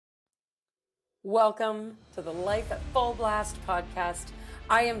Welcome to the Life at Full Blast podcast.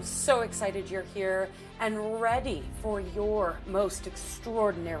 I am so excited you're here and ready for your most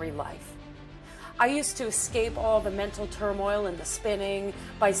extraordinary life. I used to escape all the mental turmoil and the spinning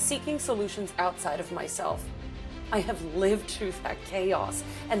by seeking solutions outside of myself. I have lived through that chaos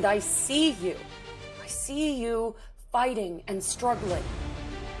and I see you. I see you fighting and struggling.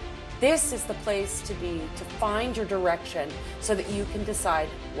 This is the place to be, to find your direction so that you can decide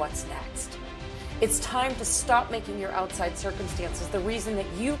what's next. It's time to stop making your outside circumstances the reason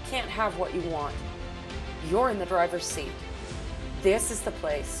that you can't have what you want. You're in the driver's seat. This is the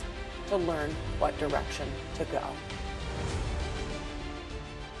place to learn what direction to go.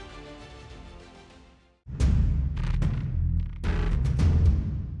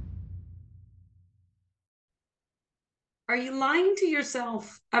 Are you lying to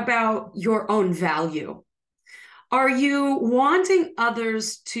yourself about your own value? Are you wanting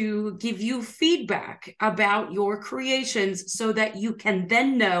others to give you feedback about your creations so that you can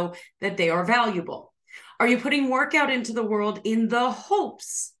then know that they are valuable? Are you putting work out into the world in the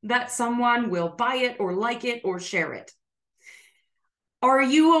hopes that someone will buy it or like it or share it? Are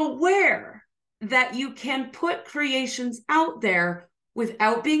you aware that you can put creations out there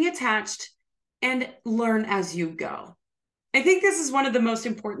without being attached and learn as you go? I think this is one of the most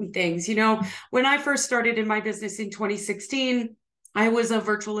important things. You know, when I first started in my business in 2016, I was a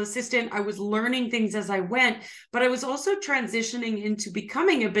virtual assistant. I was learning things as I went, but I was also transitioning into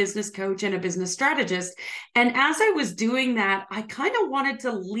becoming a business coach and a business strategist. And as I was doing that, I kind of wanted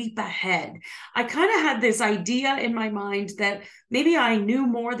to leap ahead. I kind of had this idea in my mind that maybe I knew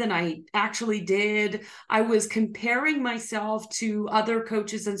more than I actually did. I was comparing myself to other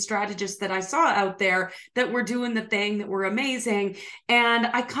coaches and strategists that I saw out there that were doing the thing, that were amazing. And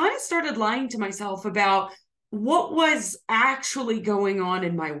I kind of started lying to myself about what was actually going on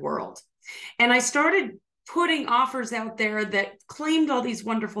in my world. And I started putting offers out there that claimed all these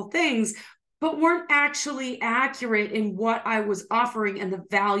wonderful things, but weren't actually accurate in what I was offering and the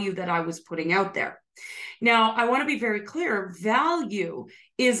value that I was putting out there. Now, I want to be very clear. Value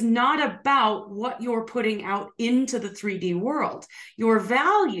is not about what you're putting out into the 3D world. Your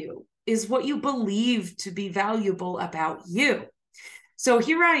value is what you believe to be valuable about you. So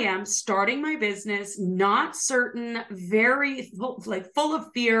here I am starting my business, not certain, very full of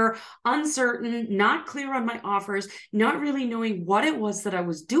fear, uncertain, not clear on my offers, not really knowing what it was that I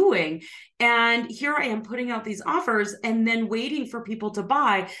was doing. And here I am putting out these offers and then waiting for people to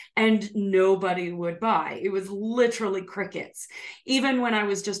buy, and nobody would buy. It was literally crickets. Even when I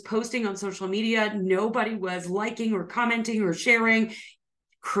was just posting on social media, nobody was liking or commenting or sharing.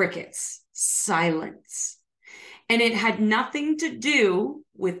 Crickets, silence. And it had nothing to do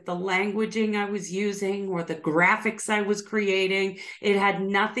with the languaging I was using or the graphics I was creating. It had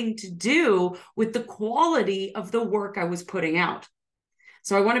nothing to do with the quality of the work I was putting out.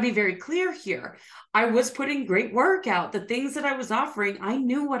 So I want to be very clear here. I was putting great work out. The things that I was offering, I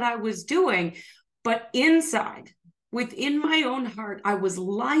knew what I was doing. But inside, within my own heart, I was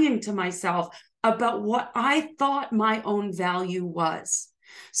lying to myself about what I thought my own value was.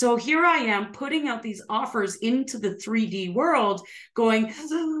 So here I am putting out these offers into the 3D world going,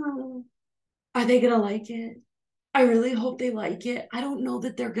 oh, are they going to like it? I really hope they like it. I don't know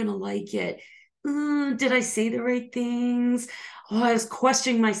that they're going to like it. Did I say the right things? Oh, I was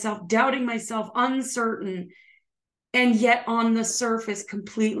questioning myself, doubting myself, uncertain. And yet on the surface,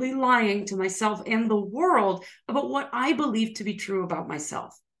 completely lying to myself and the world about what I believe to be true about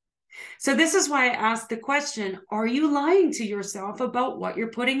myself. So this is why I asked the question, are you lying to yourself about what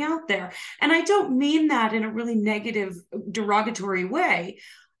you're putting out there? And I don't mean that in a really negative, derogatory way.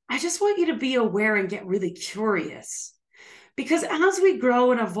 I just want you to be aware and get really curious. Because as we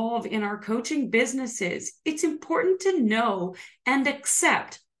grow and evolve in our coaching businesses, it's important to know and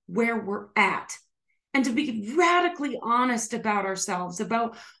accept where we're at and to be radically honest about ourselves,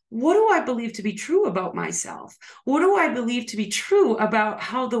 about what do I believe to be true about myself? What do I believe to be true about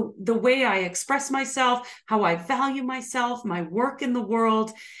how the way I express myself, how I value myself, my work in the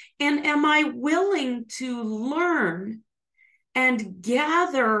world? And am I willing to learn and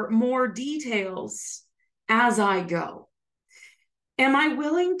gather more details as I go? Am I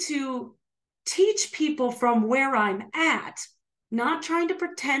willing to teach people from where I'm at? Not trying to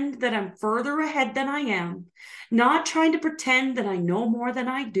pretend that I'm further ahead than I am, not trying to pretend that I know more than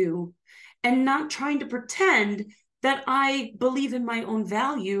I do, and not trying to pretend that I believe in my own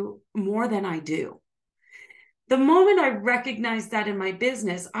value more than I do. The moment I recognized that in my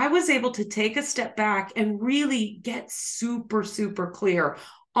business, I was able to take a step back and really get super, super clear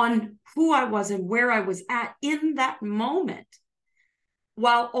on who I was and where I was at in that moment,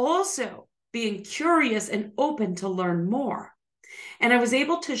 while also being curious and open to learn more. And I was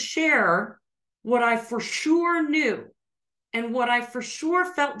able to share what I for sure knew and what I for sure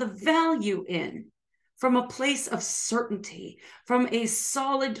felt the value in from a place of certainty, from a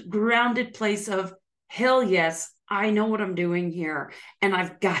solid, grounded place of, hell yes, I know what I'm doing here and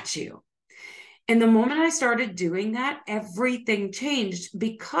I've got you. And the moment I started doing that, everything changed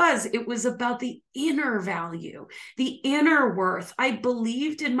because it was about the inner value, the inner worth. I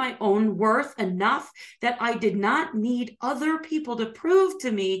believed in my own worth enough that I did not need other people to prove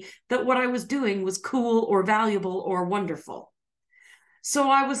to me that what I was doing was cool or valuable or wonderful. So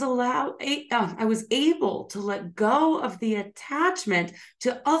I was able to let go of the attachment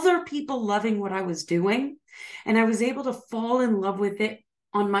to other people loving what I was doing. And I was able to fall in love with it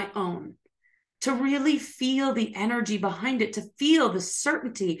on my own, to really feel the energy behind it, to feel the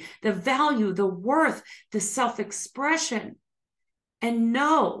certainty, the value, the worth, the self-expression, and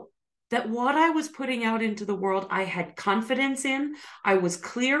know that what I was putting out into the world, I had confidence in, I was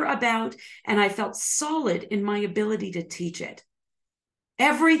clear about, and I felt solid in my ability to teach it.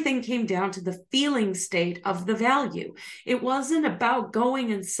 Everything came down to the feeling state of the value. It wasn't about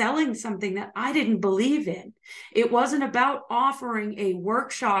going and selling something that I didn't believe in. It wasn't about offering a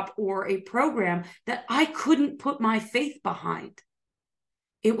workshop or a program that I couldn't put my faith behind.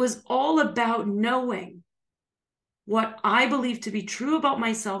 It was all about knowing what I believe to be true about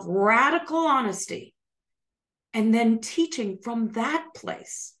myself, radical honesty, and then teaching from that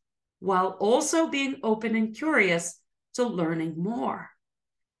place while also being open and curious to learning more.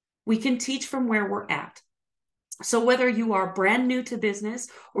 We can teach from where we're at. So whether you are brand new to business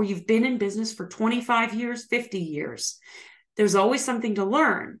or you've been in business for 25 years, 50 years, there's always something to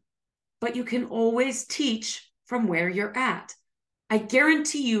learn, but you can always teach from where you're at. I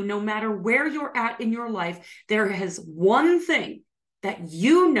guarantee you, no matter where you're at in your life, there is one thing that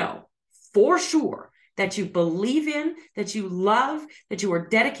you know for sure that you believe in, that you love, that you are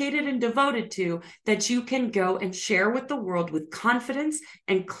dedicated and devoted to, that you can go and share with the world with confidence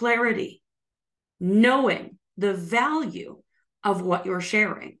and clarity, knowing the value of what you're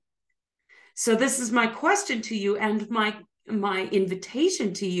sharing. So this is my question to you, and my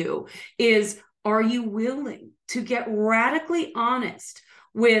invitation to you is, are you willing to get radically honest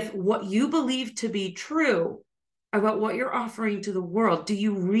with what you believe to be true about what you're offering to the world? Do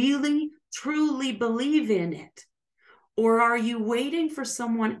you really truly believe in it? Or are you waiting for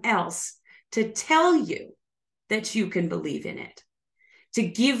someone else to tell you that you can believe in it, to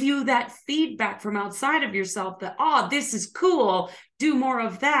give you that feedback from outside of yourself that, oh, this is cool, do more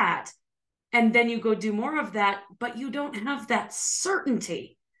of that. And then you go do more of that, but you don't have that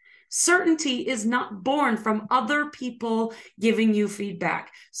certainty. Certainty is not born from other people giving you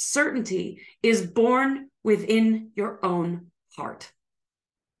feedback. Certainty is born within your own heart.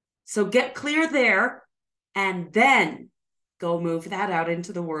 So get clear there, and then go move that out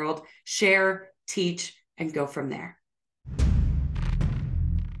into the world, share, teach, and go from there.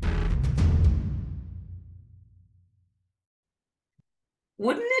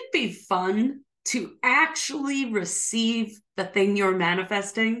 Wouldn't it be fun to actually receive the thing you're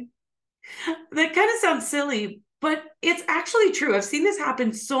manifesting? That kind of sounds silly, but it's actually true. I've seen this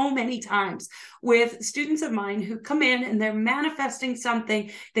happen so many times with students of mine who come in and they're manifesting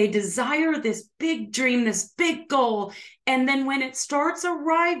something. They desire this big dream, this big goal. And then when it starts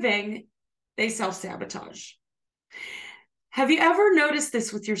arriving, they self-sabotage. Have you ever noticed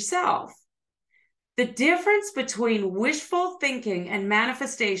this with yourself? The difference between wishful thinking and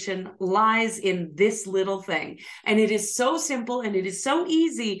manifestation lies in this little thing. And it is so simple and it is so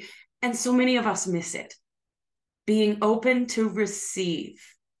easy. And so many of us miss it. Being open to receive.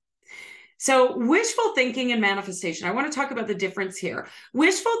 So wishful thinking and manifestation, I want to talk about the difference here.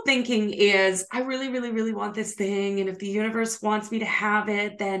 Wishful thinking is, I really, really, really want this thing. And if the universe wants me to have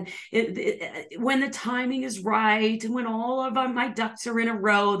it, then when the timing is right and when all of my ducks are in a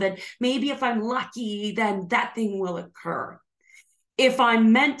row, then maybe if I'm lucky, then that thing will occur. If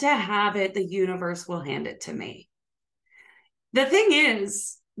I'm meant to have it, the universe will hand it to me. The thing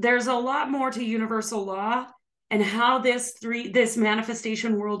is, there's a lot more to universal law and how this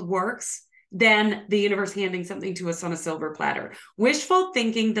manifestation world works than the universe handing something to us on a silver platter. Wishful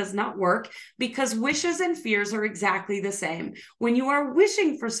thinking does not work because wishes and fears are exactly the same. When you are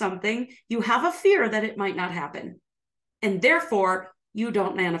wishing for something, you have a fear that it might not happen, and therefore you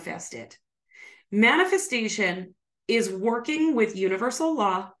don't manifest it. Manifestation is working with universal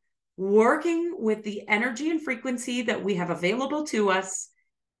law, working with the energy and frequency that we have available to us,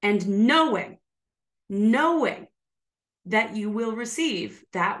 and knowing that you will receive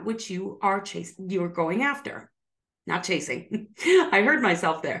that which you are going after, not chasing. I heard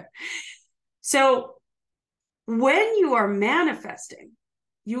myself there. So when you are manifesting,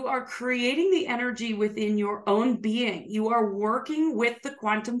 you are creating the energy within your own being. You are working with the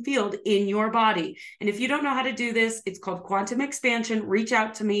quantum field in your body. And if you don't know how to do this, it's called quantum expansion. Reach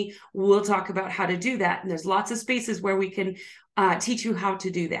out to me. We'll talk about how to do that. And there's lots of spaces where we can teach you how to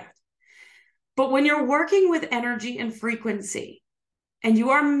do that. But when you're working with energy and frequency and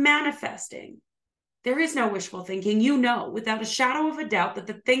you are manifesting, there is no wishful thinking. You know, without a shadow of a doubt, that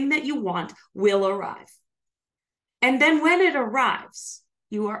the thing that you want will arrive. And then when it arrives,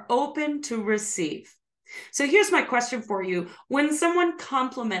 you are open to receive. So here's my question for you. When someone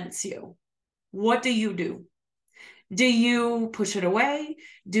compliments you, what do you do? Do you push it away?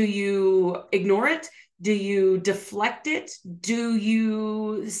 Do you ignore it? Do you deflect it? Do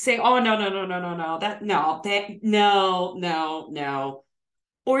you say, oh, no, no.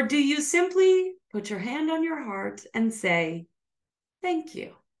 Or do you simply put your hand on your heart and say, thank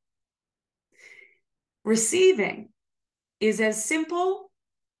you? Receiving is as simple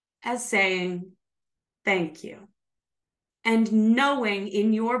as saying thank you and knowing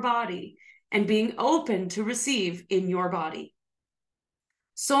in your body and being open to receive in your body.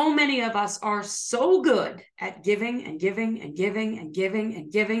 So many of us are so good at giving and giving and giving and giving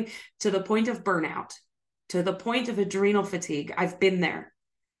and giving to the point of burnout, to the point of adrenal fatigue. I've been there.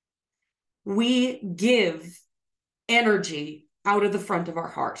 We give energy out of the front of our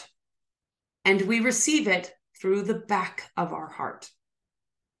heart, and we receive it through the back of our heart.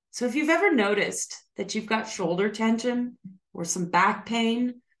 So if you've ever noticed that you've got shoulder tension or some back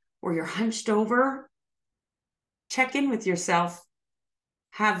pain or you're hunched over, check in with yourself.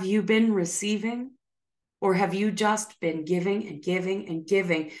 Have you been receiving, or have you just been giving and giving and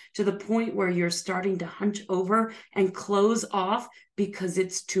giving to the point where you're starting to hunch over and close off because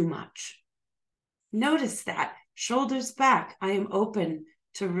it's too much? Notice that. Shoulders back. I am open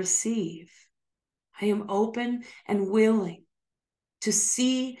to receive. I am open and willing to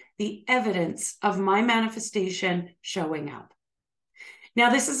see the evidence of my manifestation showing up. Now,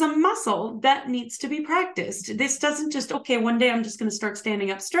 this is a muscle that needs to be practiced. This doesn't just, okay, one day I'm just going to start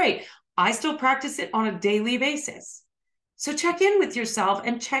standing up straight. I still practice it on a daily basis. So check in with yourself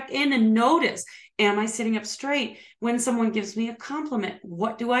and check in and notice, am I sitting up straight? When someone gives me a compliment,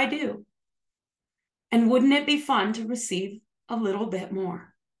 what do I do? And wouldn't it be fun to receive a little bit more?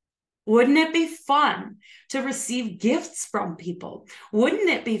 Wouldn't it be fun to receive gifts from people? Wouldn't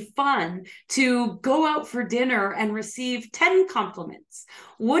it be fun to go out for dinner and receive 10 compliments?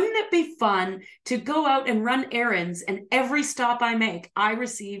 Wouldn't it be fun to go out and run errands, and every stop I make, I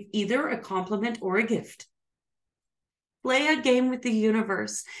receive either a compliment or a gift? Play a game with the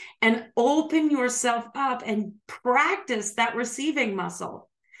universe and open yourself up and practice that receiving muscle.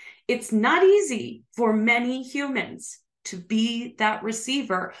 It's not easy for many humans to be that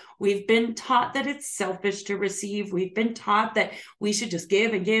receiver. We've been taught that it's selfish to receive. We've been taught that we should just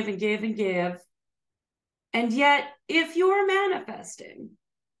give and give and give and give. And yet, if you're manifesting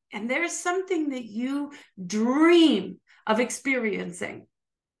and there's something that you dream of experiencing,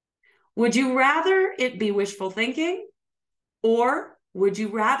 would you rather it be wishful thinking, or would you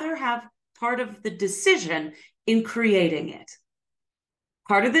rather have part of the decision in creating it?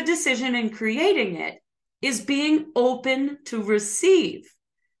 Part of the decision in creating it is being open to receive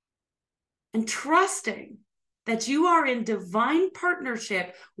and trusting that you are in divine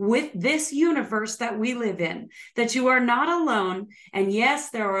partnership with this universe that we live in, that you are not alone. And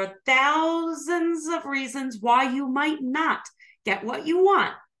yes, there are thousands of reasons why you might not get what you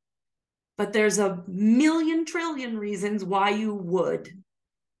want, but there's a million trillion reasons why you would.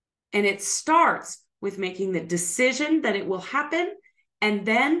 And it starts with making the decision that it will happen, and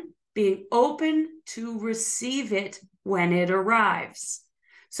then being open to receive it when it arrives.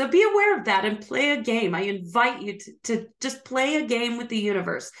 So be aware of that and play a game. I invite you to just play a game with the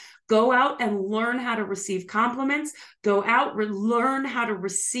universe. Go out and learn how to receive compliments. Go out, learn how to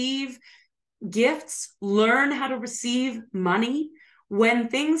receive gifts. Learn how to receive money. When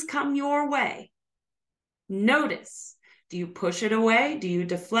things come your way, notice, do you push it away? Do you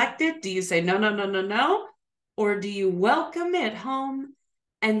deflect it? Do you say, no? Or do you welcome it home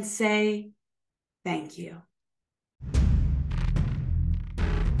and say, thank you?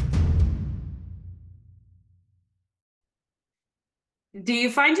 Do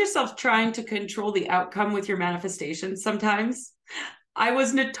you find yourself trying to control the outcome with your manifestations sometimes? I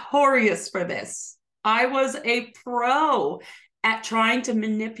was notorious for this. I was a pro at trying to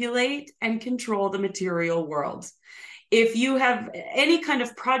manipulate and control the material world. If you have any kind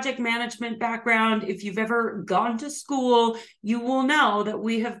of project management background, if you've ever gone to school, you will know that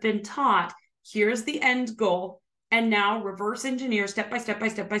we have been taught, here's the end goal, and now reverse engineer step by step by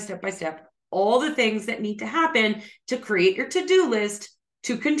step by step by step. all the things that need to happen to create your to-do list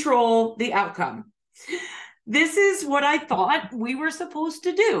to control the outcome. This is what I thought we were supposed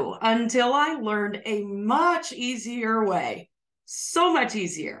to do until I learned a much easier way. So much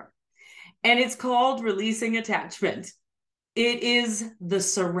easier. And it's called releasing attachment. It is the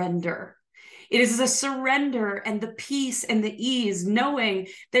surrender. It is the surrender and the peace and the ease, knowing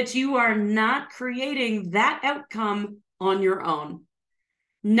that you are not creating that outcome on your own.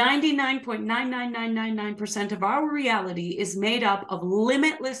 99.99999% of our reality is made up of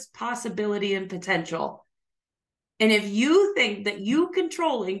limitless possibility and potential. And if you think that you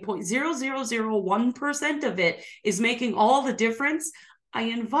controlling 0.0001% of it is making all the difference, I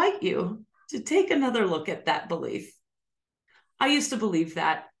invite you to take another look at that belief. I used to believe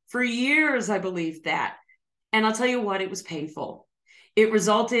that. For years, I believed that. And I'll tell you what, it was painful. It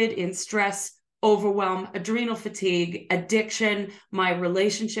resulted in stress, overwhelm, adrenal fatigue, addiction, my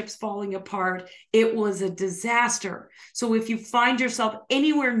relationships falling apart. It was a disaster. So if you find yourself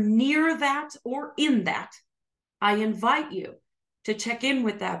anywhere near that or in that, I invite you to check in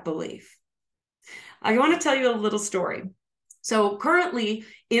with that belief. I want to tell you a little story. So currently,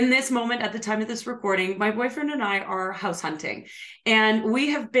 in this moment, at the time of this recording, my boyfriend and I are house hunting, and we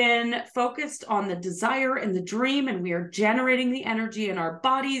have been focused on the desire and the dream, and we are generating the energy in our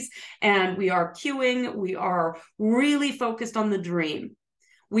bodies, and we are cueing. We are really focused on the dream.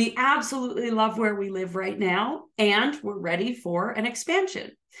 We absolutely love where we live right now, and we're ready for an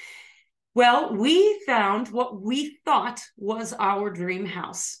expansion. Well, we found what we thought was our dream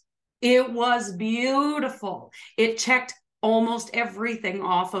house. It was beautiful. It checked almost everything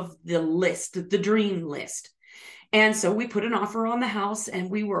off of the list, the dream list. And so we put an offer on the house,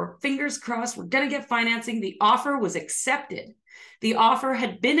 and we were fingers crossed, we're going to get financing. The offer was accepted. The offer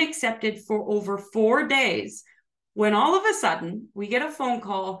had been accepted for over 4 days when all of a sudden we get a phone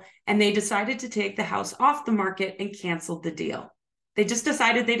call and they decided to take the house off the market and canceled the deal. They just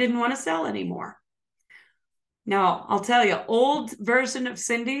decided they didn't want to sell anymore. Now, I'll tell you, old version of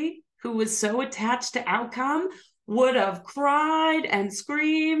Cindy, who was so attached to outcome, would have cried and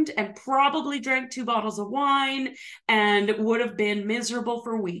screamed and probably drank 2 bottles of wine and would have been miserable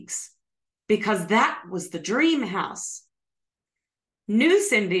for weeks because that was the dream house. New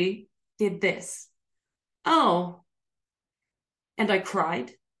Cindy did this. Oh, and I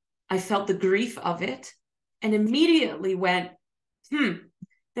cried. I felt the grief of it and immediately went,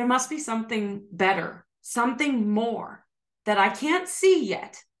 there must be something better, something more that I can't see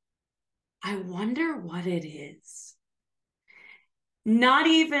yet. I wonder what it is. Not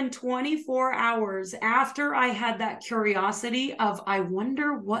even 24 hours after I had that curiosity of, I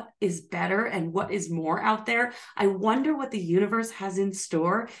wonder what is better and what is more out there. I wonder what the universe has in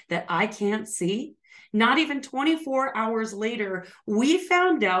store that I can't see. Not even 24 hours later, we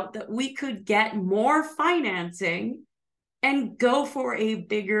found out that we could get more financing and go for a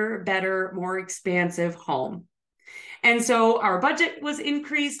bigger, better, more expansive home. And so our budget was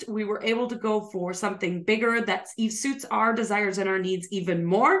increased. We were able to go for something bigger that suits our desires and our needs even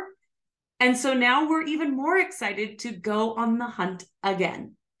more. And so now we're even more excited to go on the hunt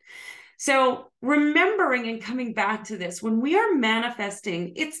again. So remembering and coming back to this, when we are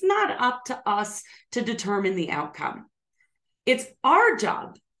manifesting, it's not up to us to determine the outcome. It's our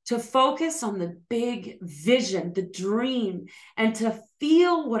job to focus on the big vision, the dream, and to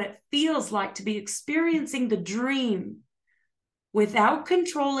feel what it feels like to be experiencing the dream without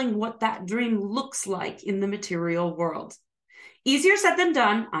controlling what that dream looks like in the material world. Easier said than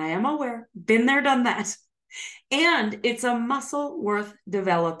done, I am aware. Been there, done that. And it's a muscle worth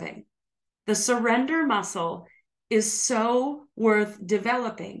developing. The surrender muscle is so worth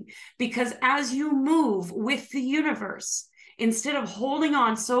developing because as you move with the universe, instead of holding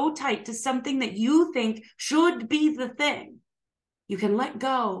on so tight to something that you think should be the thing, you can let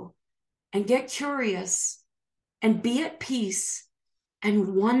go and get curious and be at peace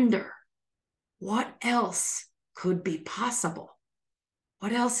and wonder what else could be possible.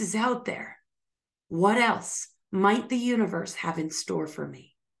 What else is out there? What else might the universe have in store for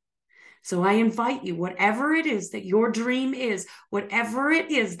me? So I invite you, whatever it is that your dream is, whatever it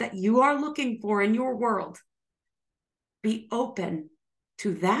is that you are looking for in your world, be open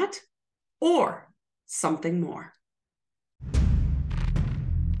to that or something more.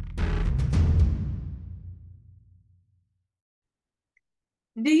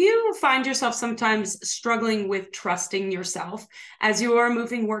 Do you find yourself sometimes struggling with trusting yourself as you are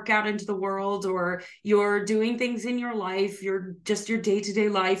moving work out into the world, or you're doing things in your life, you're just your day-to-day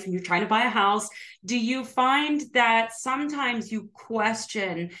life, and you're trying to buy a house? Do you find that sometimes you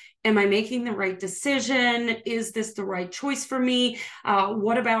question Am I making the right decision? Is this the right choice for me?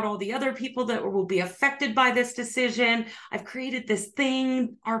 What about all the other people that will be affected by this decision? I've created this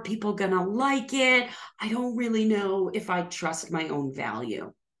thing. Are people going to like it? I don't really know if I trust my own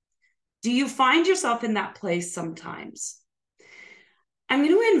value. Do you find yourself in that place sometimes? I'm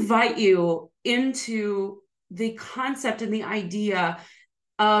going to invite you into the concept and the idea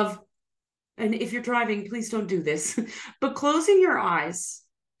of, and if you're driving, please don't do this, but closing your eyes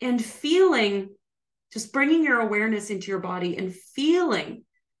and feeling, just bringing your awareness into your body and feeling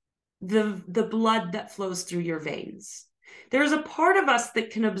the blood that flows through your veins. There's a part of us that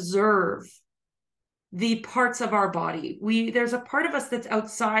can observe the parts of our body. There's a part of us that's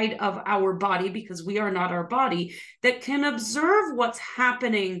outside of our body because we are not our body, that can observe what's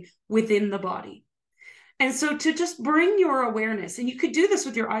happening within the body. And so to just bring your awareness, and you could do this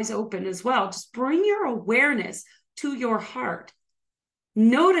with your eyes open as well, just bring your awareness to your heart.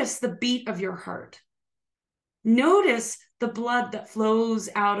 Notice the beat of your heart. Notice the blood that flows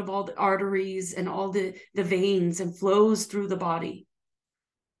out of all the arteries and all the veins and flows through the body.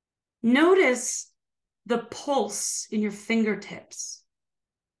 Notice the pulse in your fingertips.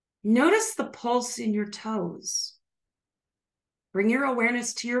 Notice the pulse in your toes. Bring your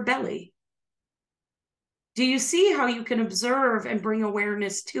awareness to your belly. Do you see how you can observe and bring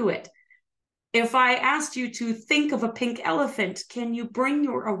awareness to it? If I asked you to think of a pink elephant, can you bring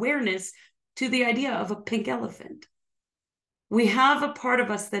your awareness to the idea of a pink elephant? We have a part of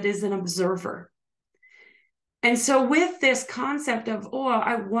us that is an observer. And so with this concept of, oh,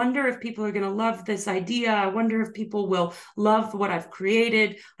 I wonder if people are going to love this idea. I wonder if people will love what I've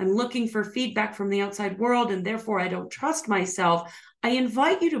created. I'm looking for feedback from the outside world, and therefore I don't trust myself. I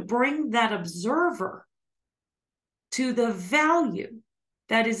invite you to bring that observer to the value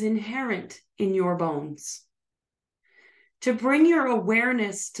that is inherent in your bones. To bring your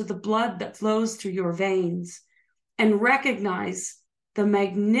awareness to the blood that flows through your veins and recognize the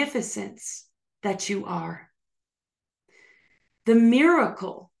magnificence that you are. The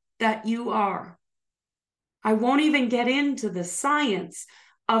miracle that you are. I won't even get into the science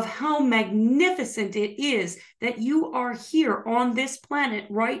of how magnificent it is that you are here on this planet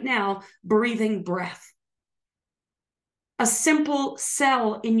right now, breathing breath. A simple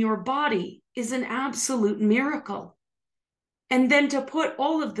cell in your body is an absolute miracle. And then to put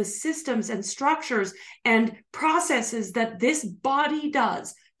all of the systems and structures and processes that this body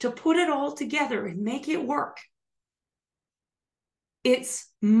does, to put it all together and make it work, it's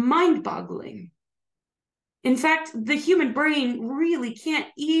mind-boggling. In fact, the human brain really can't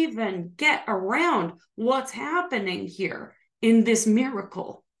even get around what's happening here in this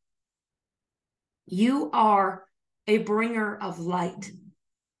miracle. You are a bringer of light.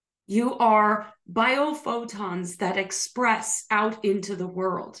 You are biophotons that express out into the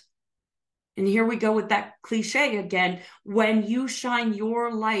world. And here we go with that cliche again. When you shine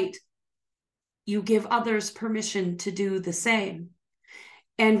your light, you give others permission to do the same.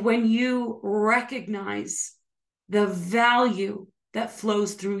 And when you recognize the value that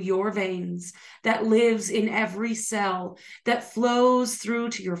flows through your veins, that lives in every cell, that flows through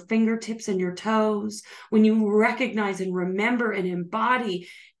to your fingertips and your toes, when you recognize and remember and embody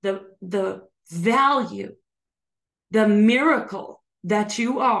the value, the miracle that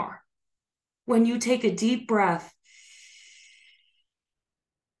you are, when you take a deep breath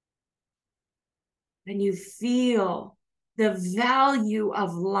and you feel the value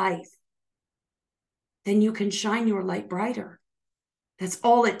of life, then you can shine your light brighter. That's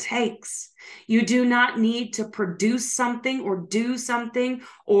all it takes. You do not need to produce something or do something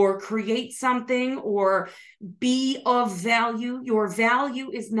or create something or be of value. Your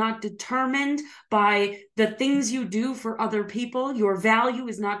value is not determined by the things you do for other people. Your value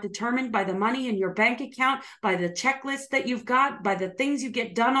is not determined by the money in your bank account, by the checklist that you've got, by the things you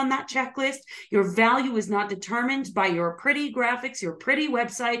get done on that checklist. Your value is not determined by your pretty graphics, your pretty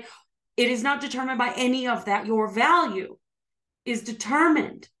website. It is not determined by any of that. Your value is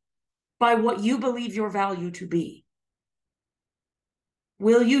determined by what you believe your value to be.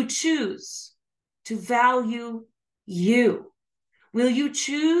 Will you choose to value you? Will you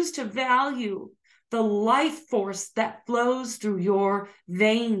choose to value the life force that flows through your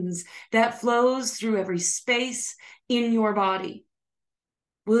veins, that flows through every space in your body?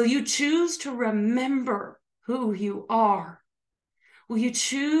 Will you choose to remember who you are? Will you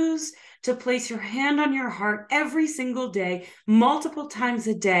choose to place your hand on your heart every single day, multiple times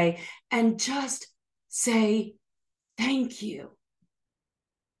a day, and just say, thank you.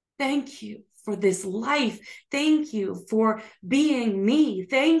 Thank you for this life. Thank you for being me.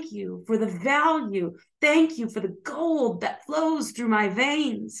 Thank you for the value. Thank you for the gold that flows through my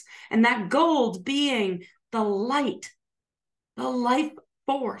veins. And that gold being the light, the life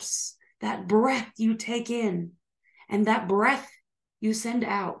force, that breath you take in and that breath you send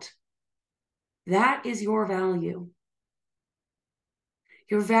out. That is your value.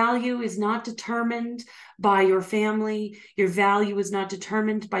 Your value is not determined by your family. Your value is not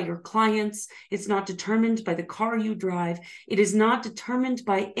determined by your clients. It's not determined by the car you drive. It is not determined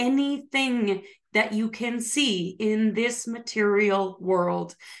by anything that you can see in this material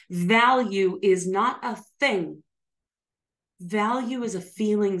world. Value is not a thing. Value is a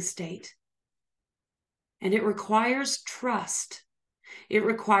feeling state. And it requires trust. It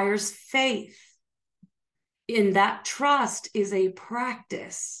requires faith. In that trust is a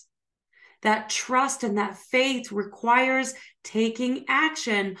practice. That trust and that faith requires taking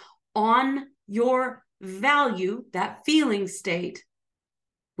action on your value, that feeling state,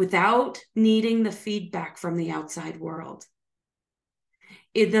 without needing the feedback from the outside world.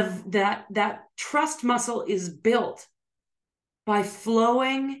 That trust muscle is built by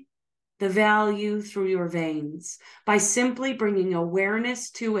flowing the value through your veins, by simply bringing awareness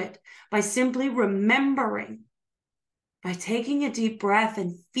to it, by simply remembering, by taking a deep breath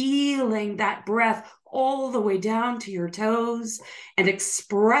and feeling that breath all the way down to your toes and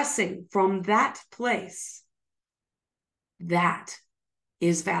expressing from that place. That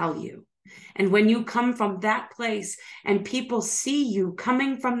is value. And when you come from that place and people see you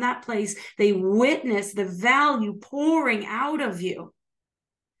coming from that place, they witness the value pouring out of you.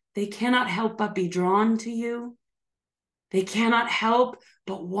 They cannot help but be drawn to you. They cannot help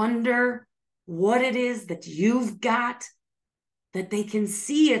but wonder what it is that you've got, that they can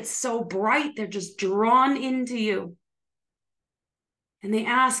see it's so bright. They're just drawn into you. And they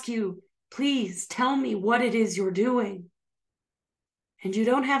ask you, please tell me what it is you're doing. And you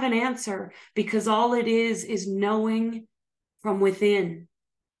don't have an answer because all it is knowing from within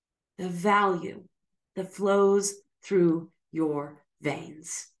the value that flows through your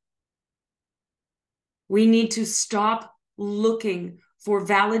veins. We need to stop looking for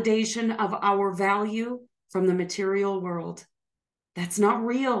validation of our value from the material world. That's not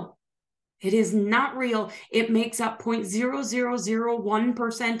real. It is not real. It makes up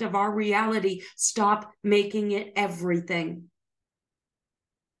 0.0001% of our reality. Stop making it everything.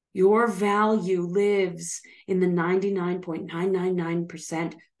 Your value lives in the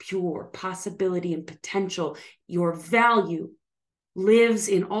 99.999% pure possibility and potential. Your value lives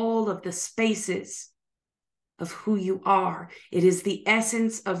in all of the spaces of who you are. It is the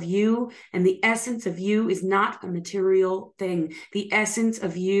essence of you, and the essence of you is not a material thing. The essence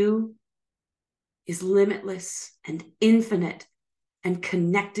of you is limitless and infinite and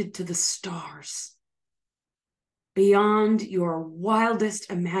connected to the stars. Beyond your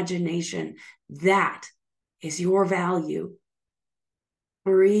wildest imagination, that is your value.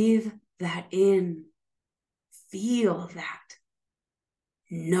 Breathe that in. Feel that.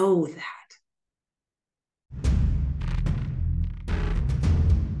 Know that.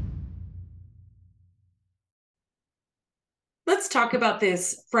 Let's talk about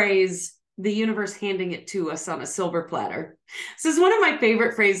this phrase, the universe handing it to us on a silver platter. This is one of my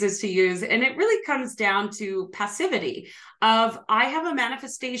favorite phrases to use, and it really comes down to passivity of, I have a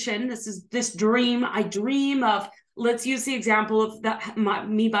manifestation. This is this dream. I dream of, let's use the example of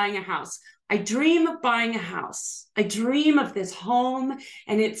me buying a house. I dream of buying a house. I dream of this home,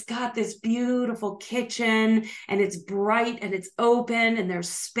 and it's got this beautiful kitchen, and it's bright and it's open, and there's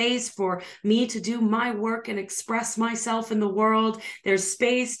space for me to do my work and express myself in the world. There's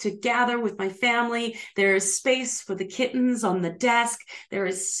space to gather with my family. There is space for the kittens on the desk. There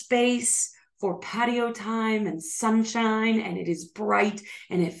is space for patio time and sunshine, and it is bright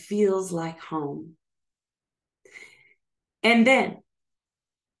and it feels like home. And then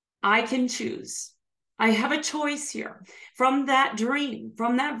I can choose. I have a choice here. From that dream,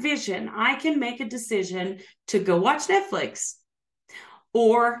 from that vision, I can make a decision to go watch Netflix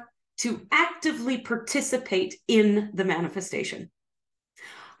or to actively participate in the manifestation.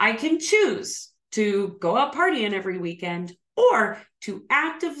 I can choose to go out partying every weekend or to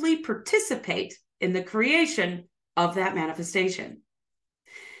actively participate in the creation of that manifestation.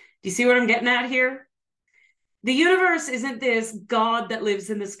 Do you see what I'm getting at here? The universe isn't this God that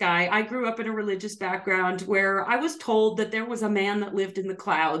lives in the sky. I grew up in a religious background where I was told that there was a man that lived in the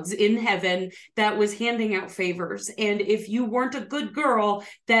clouds in heaven that was handing out favors. And if you weren't a good girl,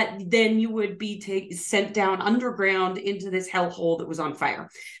 that then you would be sent down underground into this hellhole that was on fire.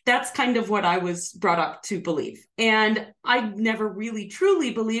 That's kind of what I was brought up to believe. And I never really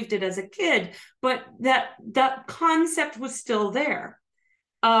truly believed it as a kid, but that concept was still there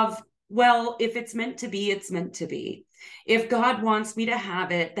of, well, if it's meant to be, it's meant to be. If God wants me to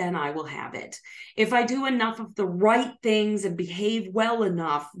have it, then I will have it. If I do enough of the right things and behave well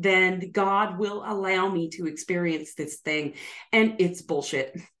enough, then God will allow me to experience this thing. And it's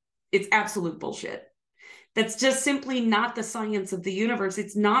bullshit. It's absolute bullshit. That's just simply not the science of the universe.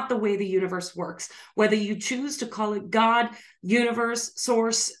 It's not the way the universe works. Whether you choose to call it God, universe,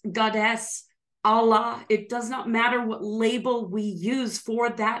 source, goddess, Allah, it does not matter what label we use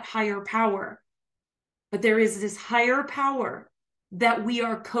for that higher power. But there is this higher power that we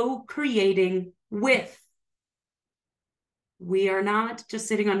are co-creating with. We are not just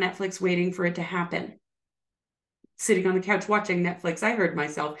sitting on Netflix waiting for it to happen. Sitting on the couch watching Netflix, I heard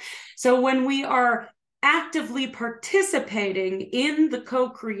myself. So when we are actively participating in the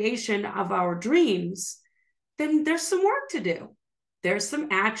co-creation of our dreams, then there's some work to do. There's some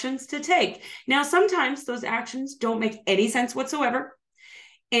actions to take. Now, sometimes those actions don't make any sense whatsoever.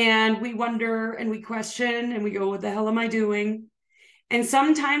 And we wonder and we question and we go, what the hell am I doing? And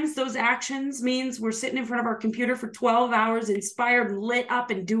sometimes those actions means we're sitting in front of our computer for 12 hours, inspired and lit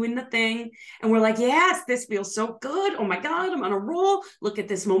up and doing the thing. And we're like, yes, this feels so good. Oh my God, I'm on a roll. Look at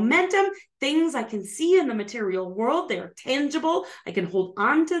this momentum. Things I can see in the material world. They are tangible. I can hold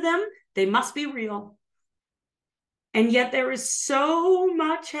on to them. They must be real. And yet there is so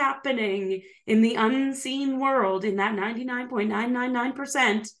much happening in the unseen world, in that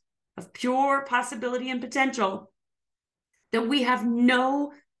 99.999% of pure possibility and potential, that we have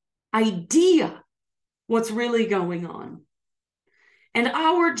no idea what's really going on. And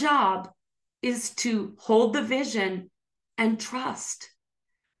our job is to hold the vision and trust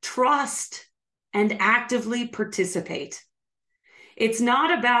and actively participate. It's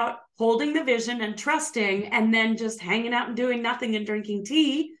not about holding the vision and trusting and then just hanging out and doing nothing and drinking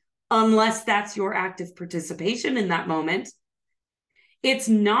tea, unless that's your active participation in that moment. It's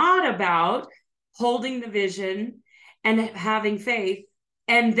not about holding the vision and having faith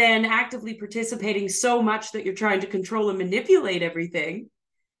and then actively participating so much that you're trying to control and manipulate everything.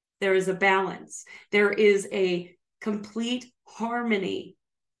 There is a balance. There is a complete harmony,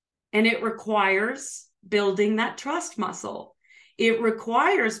 and it requires building that trust muscle. It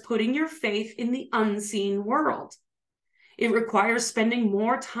requires putting your faith in the unseen world. It requires spending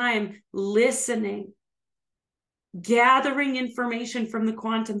more time listening, gathering information from the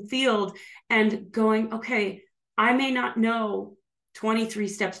quantum field and going, okay, I may not know 23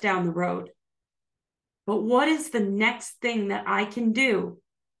 steps down the road, but what is the next thing that I can do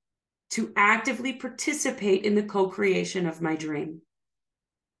to actively participate in the co-creation of my dream?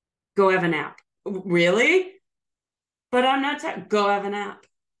 Go have a nap. Really? But I'm not tired. Go have a nap.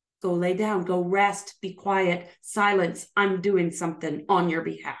 Go lay down. Go rest. Be quiet. Silence. I'm doing something on your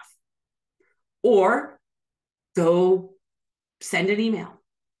behalf. Or go send an email.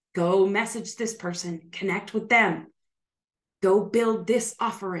 Go message this person. Connect with them. Go build this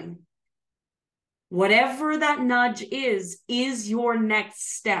offering. Whatever that nudge is your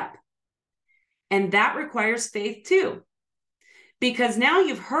next step. And that requires faith too. Because now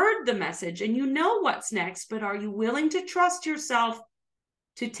you've heard the message and you know what's next, but are you willing to trust yourself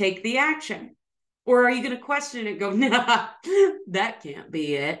to take the action? Or are you going to question it and go, nah, that can't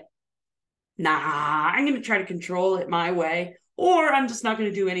be it. Nah, I'm going to try to control it my way. Or I'm just not going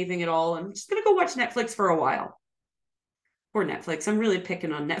to do anything at all. I'm just going to go watch Netflix for a while. Or Netflix. I'm really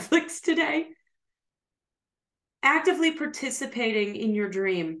picking on Netflix today. Actively participating in your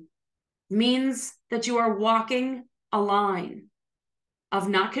dream means that you are walking a line of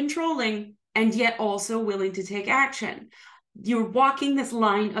not controlling and yet also willing to take action. You're walking this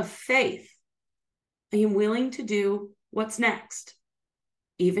line of faith. I am willing to do what's next,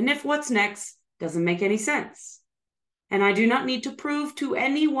 even if what's next doesn't make any sense. And I do not need to prove to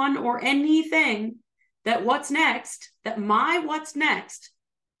anyone or anything that my what's next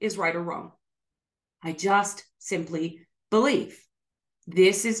is right or wrong. I just simply believe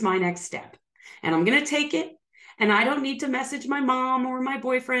this is my next step and I'm going to take it. And I don't need to message my mom or my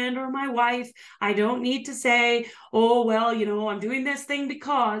boyfriend or my wife. I don't need to say, oh, well, I'm doing this thing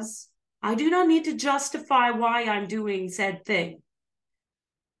because. I do not need to justify why I'm doing said thing.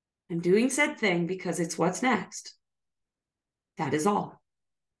 I'm doing said thing because it's what's next. That is all.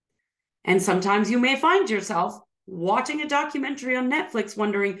 And sometimes you may find yourself watching a documentary on Netflix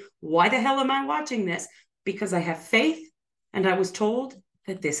wondering, why the hell am I watching this? Because I have faith and I was told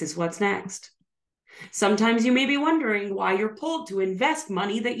that this is what's next. Sometimes you may be wondering why you're pulled to invest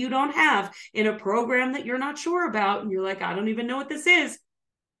money that you don't have in a program that you're not sure about. And you're like, I don't even know what this is.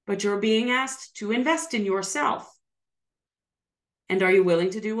 But you're being asked to invest in yourself. And are you willing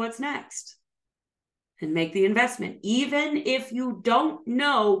to do what's next? And make the investment, even if you don't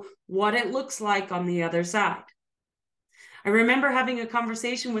know what it looks like on the other side. I remember having a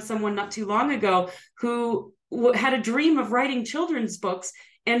conversation with someone not too long ago who had a dream of writing children's books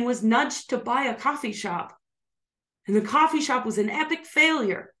and was nudged to buy a coffee shop. And the coffee shop was an epic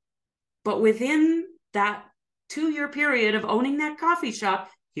failure. But within that 2-year period of owning that coffee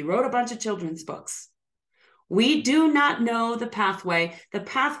shop, he wrote a bunch of children's books. We do not know the pathway. The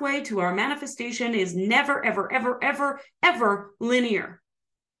pathway to our manifestation is never, ever, ever, ever, ever linear.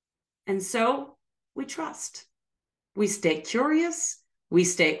 And so we trust. We stay curious, we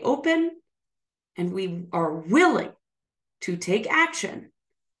stay open, and we are willing to take action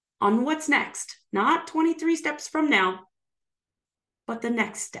on what's next. Not 23 steps from now, but the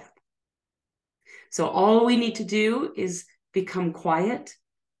next step. So all we need to do is become quiet,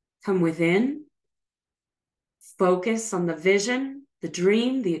 come within, focus on the vision, the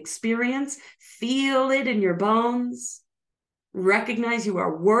dream, the experience, feel it in your bones, recognize you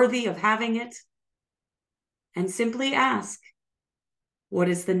are worthy of having it, and simply ask, what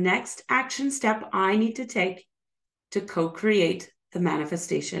is the next action step I need to take to co-create the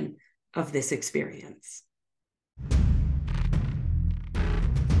manifestation of this experience?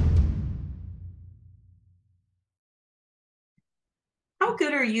 How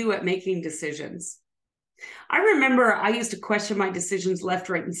good are you at making decisions? I remember I used to question my decisions left,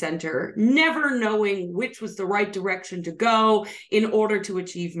 right, and center, never knowing which was the right direction to go in order to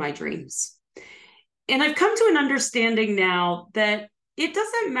achieve my dreams. And I've come to an understanding now that it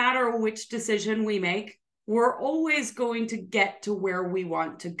doesn't matter which decision we make, we're always going to get to where we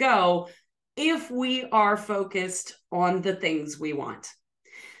want to go if we are focused on the things we want.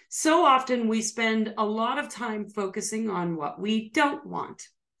 So often we spend a lot of time focusing on what we don't want.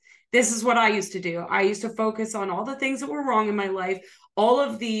 This is what I used to do. I used to focus on all the things that were wrong in my life, all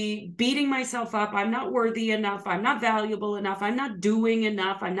of the beating myself up. I'm not worthy enough. I'm not valuable enough. I'm not doing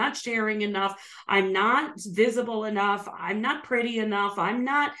enough. I'm not sharing enough. I'm not visible enough. I'm not pretty enough. I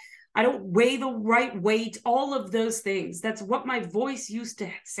don't weigh the right weight, all of those things. That's what my voice used to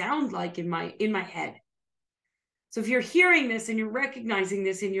sound like in my head. So if you're hearing this and you're recognizing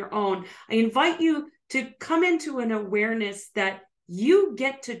this in your own, I invite you to come into an awareness that you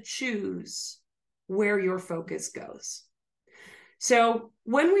get to choose where your focus goes. So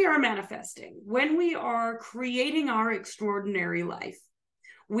when we are manifesting, when we are creating our extraordinary life,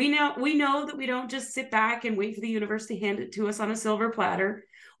 we know that we don't just sit back and wait for the universe to hand it to us on a silver platter.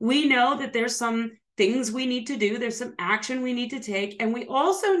 We know that there's some things we need to do. There's some action we need to take. And we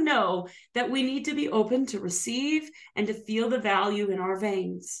also know that we need to be open to receive and to feel the value in our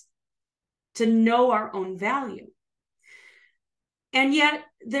veins, to know our own value. And yet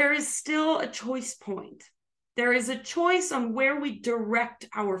there is still a choice point. There is a choice on where we direct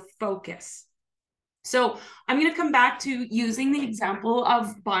our focus. So I'm going to come back to using the example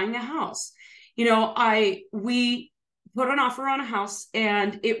of buying a house. We put an offer on a house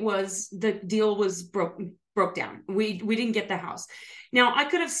and the deal was broke down. We didn't get the house. Now, I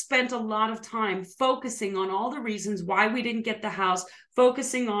could have spent a lot of time focusing on all the reasons why we didn't get the house,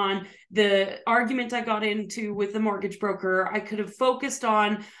 focusing on the argument I got into with the mortgage broker. I could have focused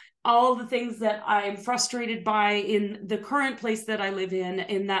on all the things that I'm frustrated by in the current place that I live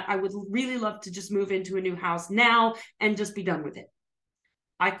in that I would really love to just move into a new house now and just be done with it.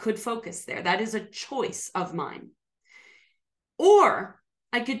 I could focus there. That is a choice of mine. Or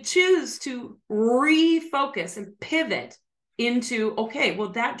I could choose to refocus and pivot into, okay, well,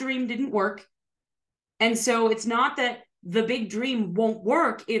 that dream didn't work. And so it's not that the big dream won't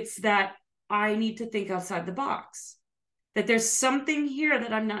work. It's that I need to think outside the box, that there's something here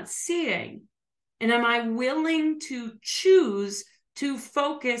that I'm not seeing. And am I willing to choose to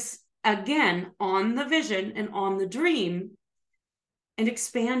focus again on the vision and on the dream and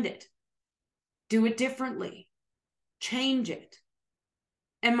expand it, do it differently, change it?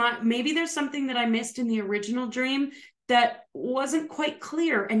 Maybe there's something that I missed in the original dream that wasn't quite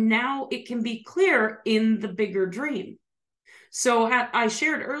clear, and now it can be clear in the bigger dream. So I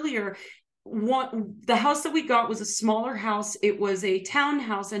shared earlier, the house that we got was a smaller house. It was a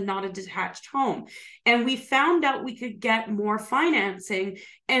townhouse and not a detached home. And we found out we could get more financing.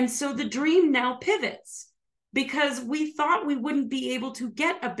 And so the dream now pivots. because we thought we wouldn't be able to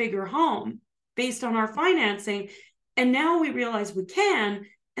get a bigger home based on our financing. And now we realize we can.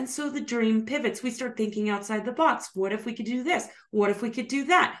 And so the dream pivots. We start thinking outside the box. What if we could do this? What if we could do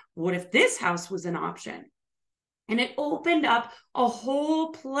that? What if this house was an option? And it opened up a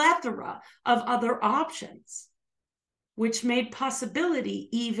whole plethora of other options, which made possibility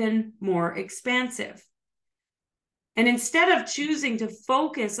even more expansive. And instead of choosing to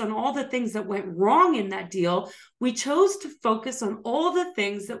focus on all the things that went wrong in that deal, we chose to focus on all the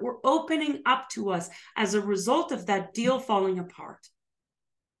things that were opening up to us as a result of that deal falling apart.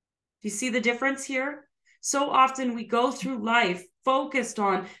 Do you see the difference here? So often we go through life focused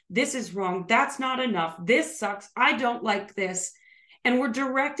on this is wrong, that's not enough, this sucks, I don't like this. And we're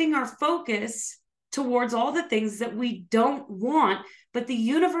directing our focus towards all the things that we don't want, but the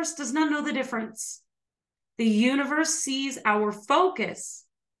universe does not know the difference. The universe sees our focus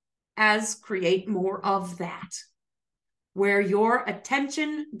as create more of that. Where your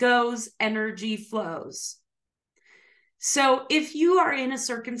attention goes, energy flows. So if you are in a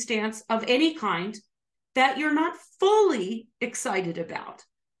circumstance of any kind that you're not fully excited about,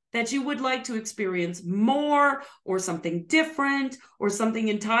 that you would like to experience more or something different or something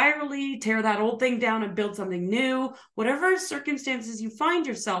entirely, tear that old thing down and build something new, whatever circumstances you find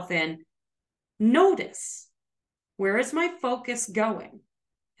yourself in, notice, where is my focus going?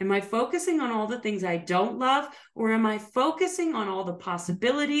 Am I focusing on all the things I don't love, or am I focusing on all the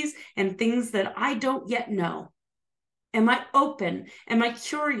possibilities and things that I don't yet know? Am I open? Am I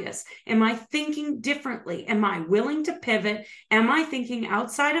curious? Am I thinking differently? Am I willing to pivot? Am I thinking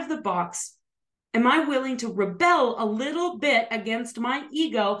outside of the box? Am I willing to rebel a little bit against my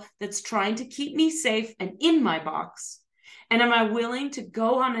ego that's trying to keep me safe and in my box? And am I willing to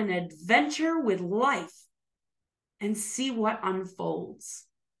go on an adventure with life and see what unfolds?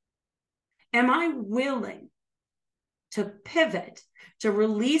 Am I willing to pivot, to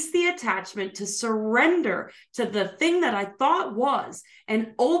release the attachment, to surrender to the thing that I thought was,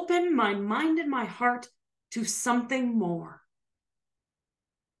 and open my mind and my heart to something more?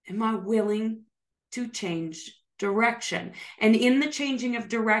 Am I willing to change direction? And in the changing of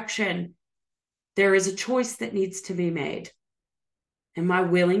direction, there is a choice that needs to be made. Am I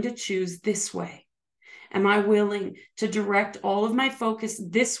willing to choose this way? Am I willing to direct all of my focus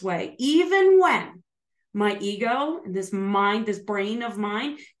this way, even when my ego and this mind, this brain of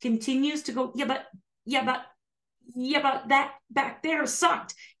mine continues to go, yeah, but that back there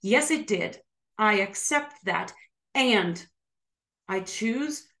sucked. Yes, it did. I accept that. And I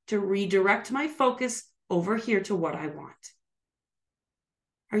choose to redirect my focus over here to what I want.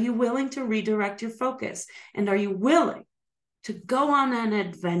 Are you willing to redirect your focus? And are you willing to go on an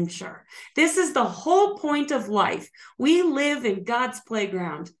adventure? This is the whole point of life. We live in God's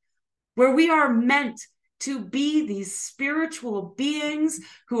playground where we are meant to be these spiritual beings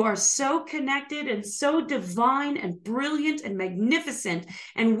who are so connected and so divine and brilliant and magnificent.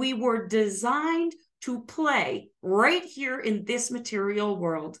 And we were designed to play right here in this material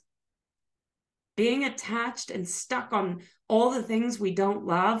world. Being attached and stuck on all the things we don't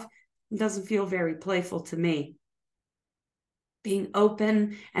love doesn't feel very playful to me. Being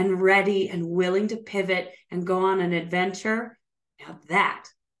open and ready and willing to pivot and go on an adventure, now that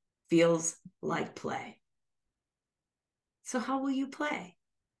feels like play. So how will you play?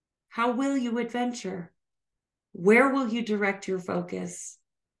 How will you adventure? Where will you direct your focus?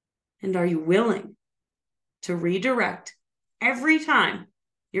 And are you willing to redirect every time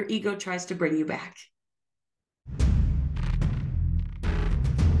your ego tries to bring you back?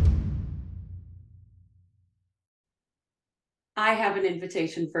 I have an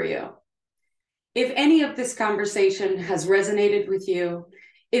invitation for you. If any of this conversation has resonated with you,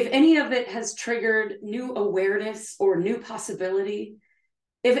 if any of it has triggered new awareness or new possibility,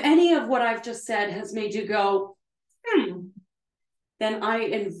 if any of what I've just said has made you go, then I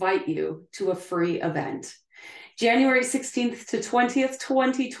invite you to a free event. January 16th to 20th,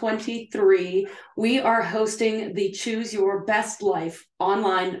 2023, we are hosting the Choose Your Best Life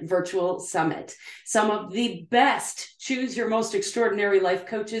online virtual summit. Some of the best Choose Your Most Extraordinary Life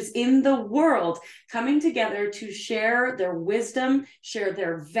coaches in the world coming together to share their wisdom, share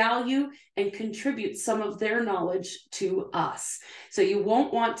their value, and contribute some of their knowledge to us. So you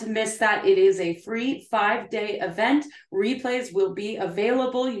won't want to miss that. It is a free 5-day event. Replays will be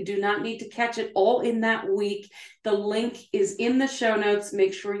available. You do not need to catch it all in that week. The link is in the show notes.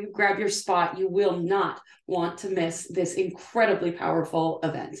 Make sure you grab your spot. You will not want to miss this incredibly powerful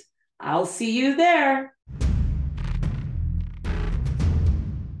event. I'll see you there.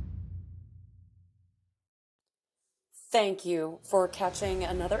 Thank you for catching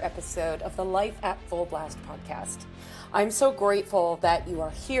another episode of the Life at Full Blast podcast. I'm so grateful that you are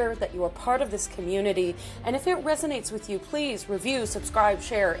here, that you are part of this community. And if it resonates with you, please review, subscribe,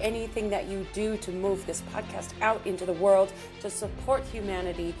 share anything that you do to move this podcast out into the world to support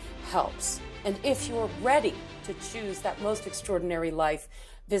humanity helps. And if you're ready to choose that most extraordinary life,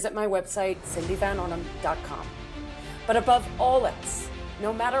 visit my website, cindyvanornum.com. But above all else,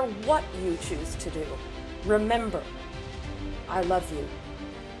 no matter what you choose to do, remember, I love you,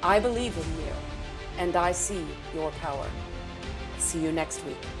 I believe in you, and I see your power. See you next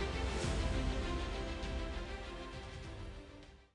week.